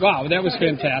right. Wow, that was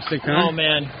fantastic, huh? Oh,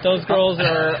 man. Those girls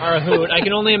are a hoot. I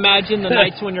can only imagine the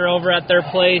nights when you're over at their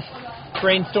place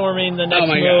brainstorming the next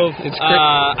my move. God. It's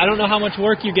I don't know how much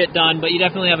work you get done, but you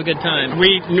definitely have a good time.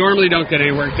 We normally don't get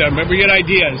any work done, but we get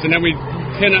ideas, and then we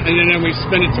pin it, and then we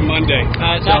spin it to Monday.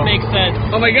 That makes sense.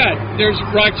 Oh my God, there's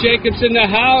Brock Jacobs in the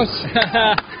house.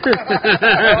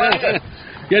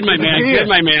 Good, my man.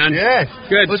 Good, my man. Yes.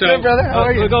 Good. What's good, brother? How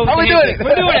are you? How we doing it?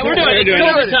 We're doing it.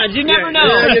 Valentine's. You never know.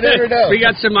 Yeah, you never know. We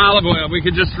got some olive oil. We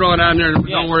could just throw it on there.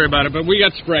 Don't worry about it. But we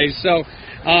got sprays. So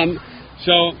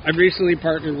I've recently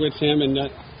partnered with him in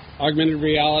augmented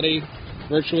reality,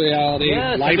 virtual reality,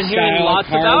 Yes, I've been hearing lifestyle, lots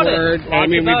about it. Harvard.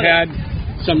 I mean, we've had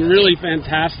some really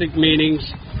fantastic meetings.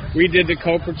 We did the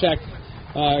Co-Protect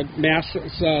mask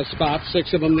spots,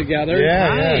 6 of them together.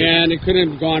 Yeah. And it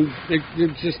couldn't have gone.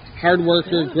 It's just hard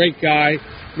worker, great guy.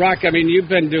 Rock, I mean, you've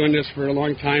been doing this for a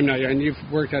long time now, and you've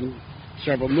worked on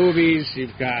several movies.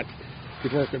 You've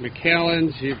worked with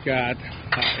McAllen's. You've got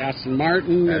Aston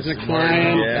Martin as a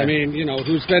client. Yeah. I mean,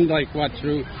 who's been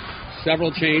through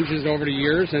several changes over the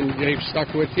years, and they've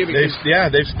stuck with you. They've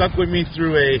stuck with me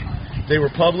through they were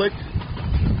public,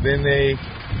 then they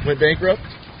went bankrupt.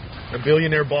 A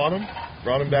billionaire bought them,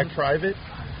 brought them back private.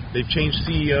 They've changed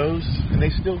CEOs, and I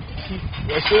still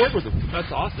work with them.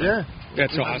 That's awesome. Yeah,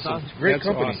 That's awesome. Great That's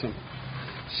company. Awesome.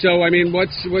 So I mean, you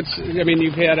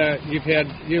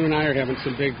and I are having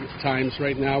some big times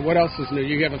right now. What else is new?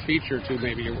 You have a feature too,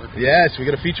 maybe you're working. Yes, we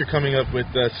got a feature coming up with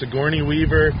Sigourney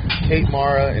Weaver, Kate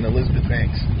Mara, and Elizabeth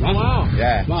Banks. Oh, wow.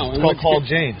 Yeah. Wow. It's called Call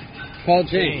Jane. Call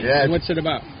Jane. Yeah. And what's it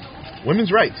about?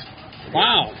 Women's rights.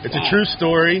 Wow. It's a true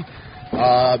story.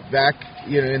 Back,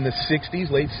 in the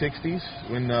late 60s,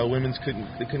 when women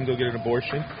couldn't go get an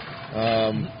abortion,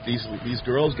 these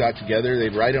girls got together.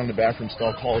 They'd write on the bathroom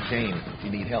stall, "Call Jane if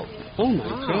you need help." Oh my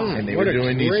God! And they what were a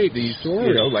doing great these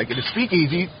story. like in a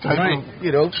speakeasy type of,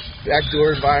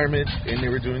 backdoor environment, and they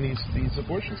were doing these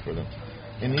abortions for them.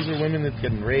 And these are women that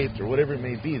getting raped or whatever it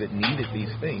may be that needed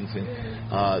these things. And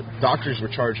doctors were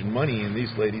charging money, and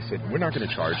these ladies said, "We're not going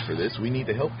to charge for this. We need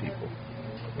to help people."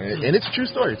 And it's a true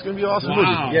story. It's going to be an awesome movie.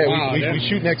 Yeah, we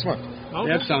shoot next month. Okay.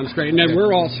 That sounds great. And then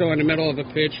we're also in the middle of a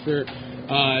pitch for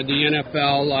the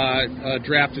NFL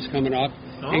draft is coming up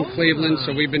in Cleveland.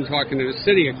 So we've been talking to the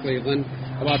city of Cleveland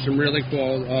about some really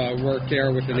cool work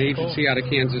there with an agency out of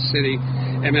Kansas City,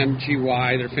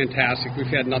 MMGY. They're fantastic.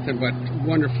 We've had nothing but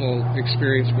wonderful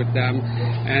experience with them.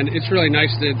 And it's really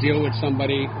nice to deal with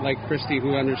somebody like Christy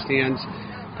who understands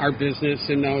our business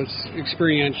and knows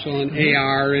experiential and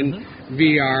AR and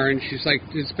VR, and she's like,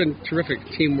 it's been terrific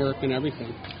teamwork and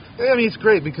everything. I mean, it's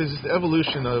great because it's the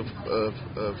evolution of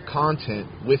content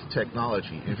with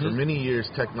technology. And for many years,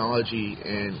 technology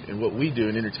and what we do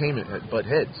in entertainment had butt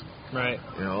heads. Right.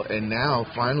 And now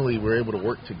finally we're able to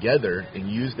work together and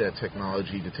use that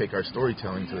technology to take our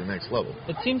storytelling to the next level.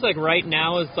 It seems like right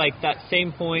now is like that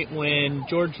same point when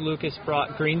George Lucas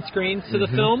brought green screens to the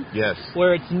film. Yes.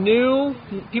 Where it's new,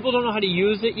 people don't know how to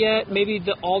use it yet. Maybe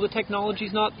all the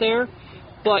technology's not there,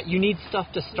 but you need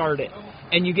stuff to start it.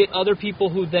 And you get other people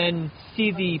who then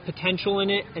see the potential in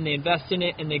it, and they invest in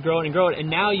it, and they grow it and grow it. And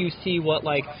now you see what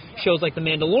shows like The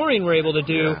Mandalorian were able to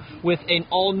do with an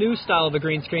all-new style of a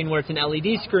green screen where it's an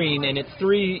LED screen and it's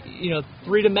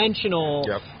three-dimensional,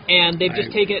 and they've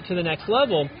just taken it to the next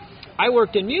level. I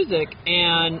worked in music,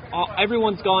 and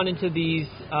everyone's gone into these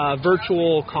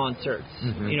virtual concerts.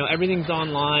 Everything's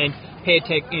online.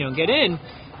 Get in,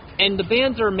 and the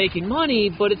bands are making money,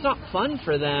 but it's not fun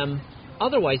for them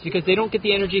otherwise because they don't get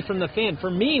the energy from the fan. For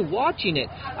me, watching it,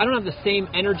 I don't have the same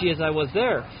energy as I was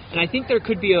there. And I think there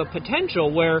could be a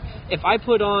potential where if I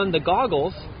put on the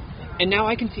goggles and now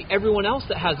I can see everyone else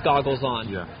that has goggles on.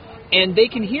 Yeah. And they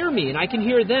can hear me and I can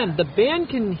hear them. The band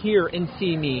can hear and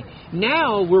see me.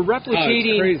 Now we're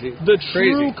replicating the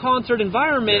true concert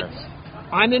environment. Yeah.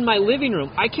 I'm in my living room.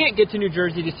 I can't get to New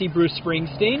Jersey to see Bruce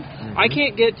Springsteen. I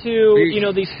can't get to,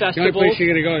 these festivals. The only place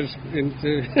you're going to go is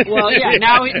into... Well, yeah,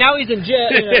 now he's in jail.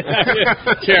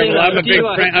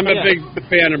 I'm a big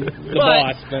fan of the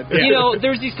boss. But,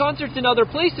 there's these concerts in other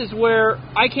places where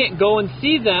I can't go and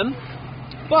see them,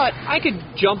 but I could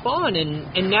jump on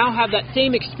and now have that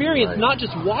same experience, not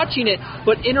just watching it,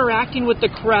 but interacting with the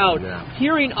crowd,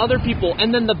 hearing other people,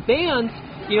 and then the bands...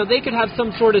 they could have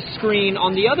some sort of screen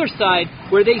on the other side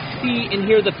where they see and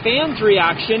hear the fans'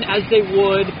 reaction as they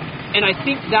would, and I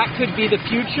think that could be the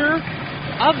future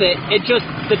of it. It just,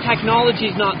 the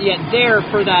technology's not yet there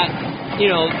for that,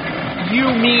 you,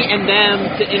 me, and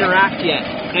them to interact yet.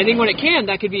 And I think when it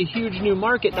can, that could be a huge new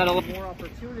market that'll have more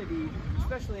opportunity,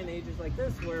 especially in ages like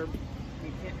this where we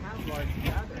can't have large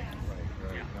gatherings.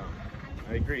 Right. No.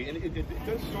 I agree, and it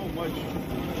does so much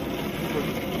for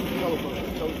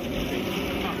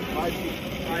telecommunications.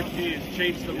 5G has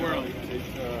changed the world. As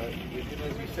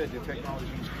you said, the technology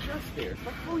is just there. It's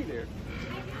not fully there.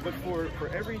 But for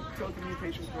every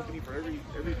telecommunications company, for every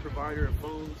provider of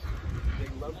phones, they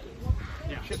love this.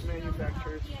 Yeah. Chip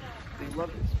manufacturers, they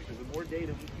love this because the more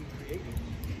data we keep creating,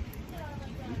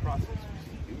 new processors,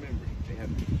 new memory, they have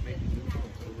to keep making new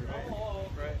phones over and over.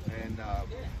 Right. And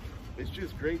it's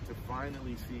just great to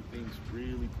finally see things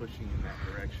really pushing in that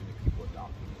direction and people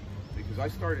adopting it. Because I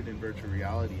started in virtual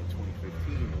reality in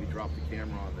 2015, and we dropped the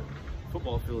camera on the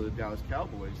football field of the Dallas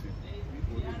Cowboys, and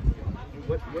people knew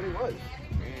what it was.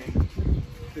 And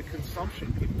the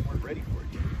consumption, people weren't ready for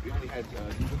it. We only had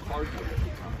Google Cardboard at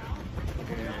the time.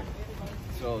 And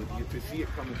so to see it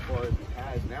come as far as it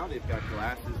has, now they've got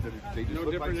glasses that they just no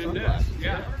look different like than sunglasses. this.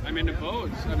 Yeah. I mean, the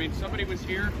Bose. I mean, somebody was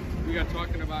here. We got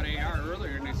talking about AR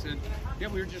earlier, and they said, yeah,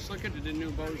 we were just looking at the new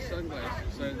Bose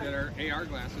sunglasses that are AR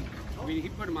glasses. I mean, he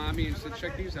put them on me and said,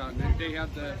 check these out. And they have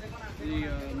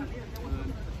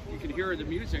you can hear the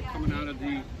music coming out of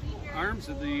the arms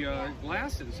of the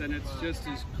glasses, and it's just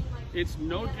it's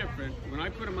no different. When I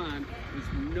put them on,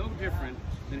 it's no different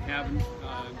than having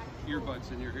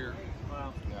earbuds in your ear.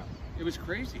 Wow. Yeah. It was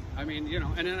crazy. I mean,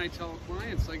 and then I tell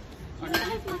clients, like, I mean,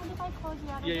 if I close you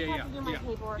out, I just have to do my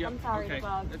paperwork. yeah. I'm sorry, Okay, the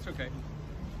bug. that's okay.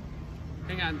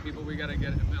 Hang on, people, we gotta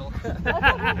get it, Bill.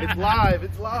 It's live.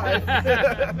 It's live.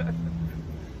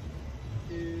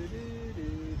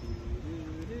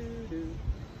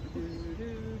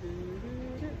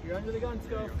 You're under the gun,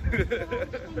 Scope.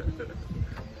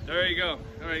 There you go.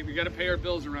 All right, we got to pay our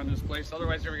bills around this place.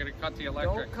 Otherwise, they're going to cut the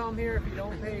electric. Don't come here if you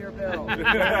don't pay your bill.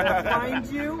 They'll find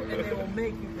you and they will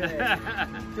make you pay.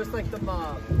 Just like the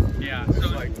mob. Yeah. Just So,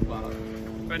 like the Bob.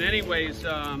 but anyways,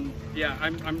 yeah,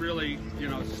 I'm really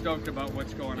stoked about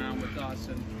what's going on with us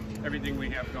and everything we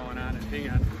have going on. And hang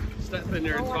on, step in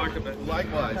there and talk about it.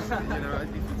 Likewise, I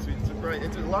think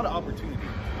it's a lot of opportunity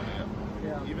coming up.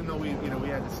 Yeah. Even though we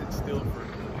had to sit still for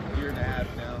a year and a half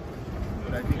now,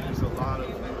 but I think there's a lot of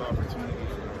new opportunity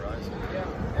for the horizon. Yeah,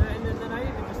 and then I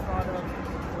even just thought of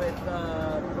with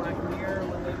Black Mirror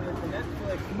when they did the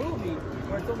Netflix movie,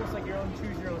 where it's almost like your own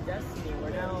choose your own destiny.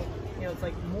 Where now it's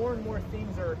like more and more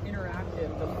things are interactive.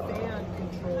 The fan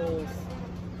controls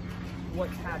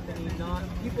what's happening. Not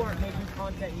people aren't making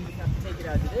content. You just have to take it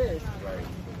as it is. Right.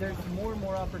 There's more and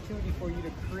more opportunity for you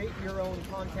to create your own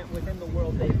content within the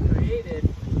world they've created,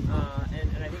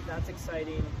 and I think that's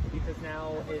exciting because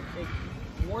now it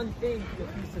one thing to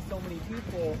appease to so many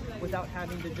people without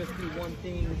having to just do one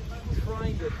thing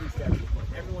trying to appease to everyone.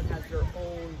 Everyone has their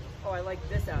own, I like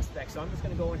this aspect, so I'm just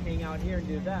going to go and hang out here and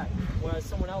do that. Whereas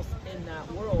someone else in that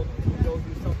world can go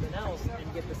do something else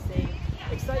and get the same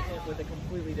excitement with a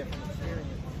completely different experience.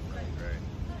 Right.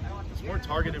 It's more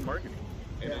targeted marketing,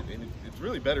 and, it's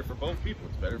really better for both people.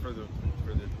 It's better for the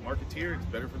marketeer. It's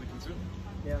better for the consumer.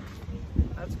 Yeah,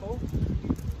 that's cool.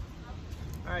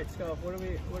 All right, Scope, what are we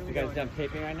You guys doing? done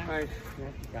taping right now? All right.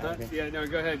 Yeah. No,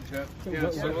 go ahead, Jeff. Yeah,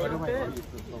 What so a bit.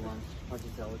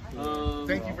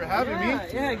 Thank you for having me.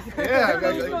 Yeah, exactly. Yeah,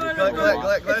 It's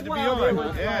glad to be wild, on.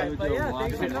 it's Yeah. fun. But yeah,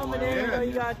 thanks for coming in. I know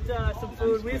you got some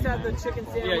food. We just had the chicken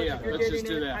sandwich. Yeah, If you're let's getting just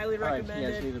do it, that. highly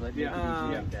recommended. But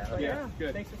yeah,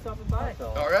 good. thanks for stopping by.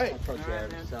 All right.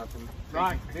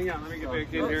 Right, hang on, let me get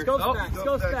back in here. Scope's back.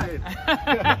 Scope's back.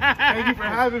 Thank you for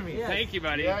having me. Yeah. Thank you,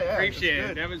 buddy. Yeah, Appreciate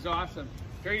that's it. good. That was awesome.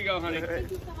 Here you go, honey. Thank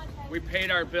you so much, guys. We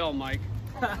paid our bill, Mike.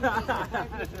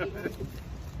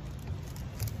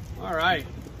 All right.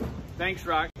 Thanks,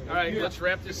 Rock. All right, let's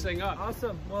wrap this thing up.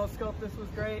 Awesome. Well, Scope, this was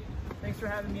great. Thanks for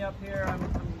having me up here.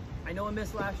 I know I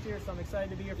missed last year, so I'm excited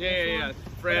to be here for this one.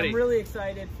 But Freddie. I'm really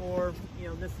excited for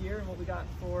this year and what we got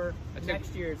for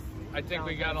next year's. I think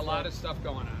we got a lot of stuff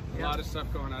going on. A lot of stuff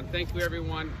going on. Thank you,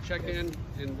 everyone. Check in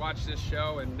and watch this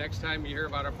show. And next time you hear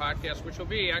about our podcast, which will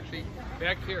be actually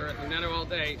back here at Loneto all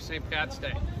day, St. Pat's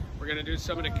Day, we're going to do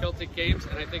some of the kilted games.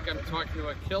 And I think I'm talking to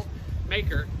a kilt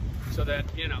maker so that,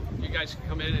 you guys can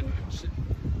come in and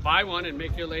buy one and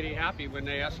make your lady happy when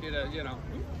they ask you to,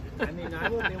 I mean, I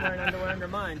won't be wearing underwear under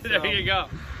mine. So. There you go.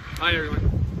 Bye,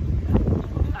 everyone.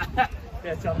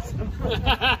 That's awesome.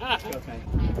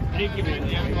 Thank you, man.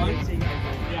 Yeah, fun.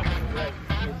 Yeah. Right.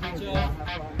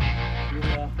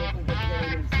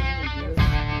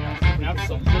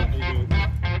 Absolutely.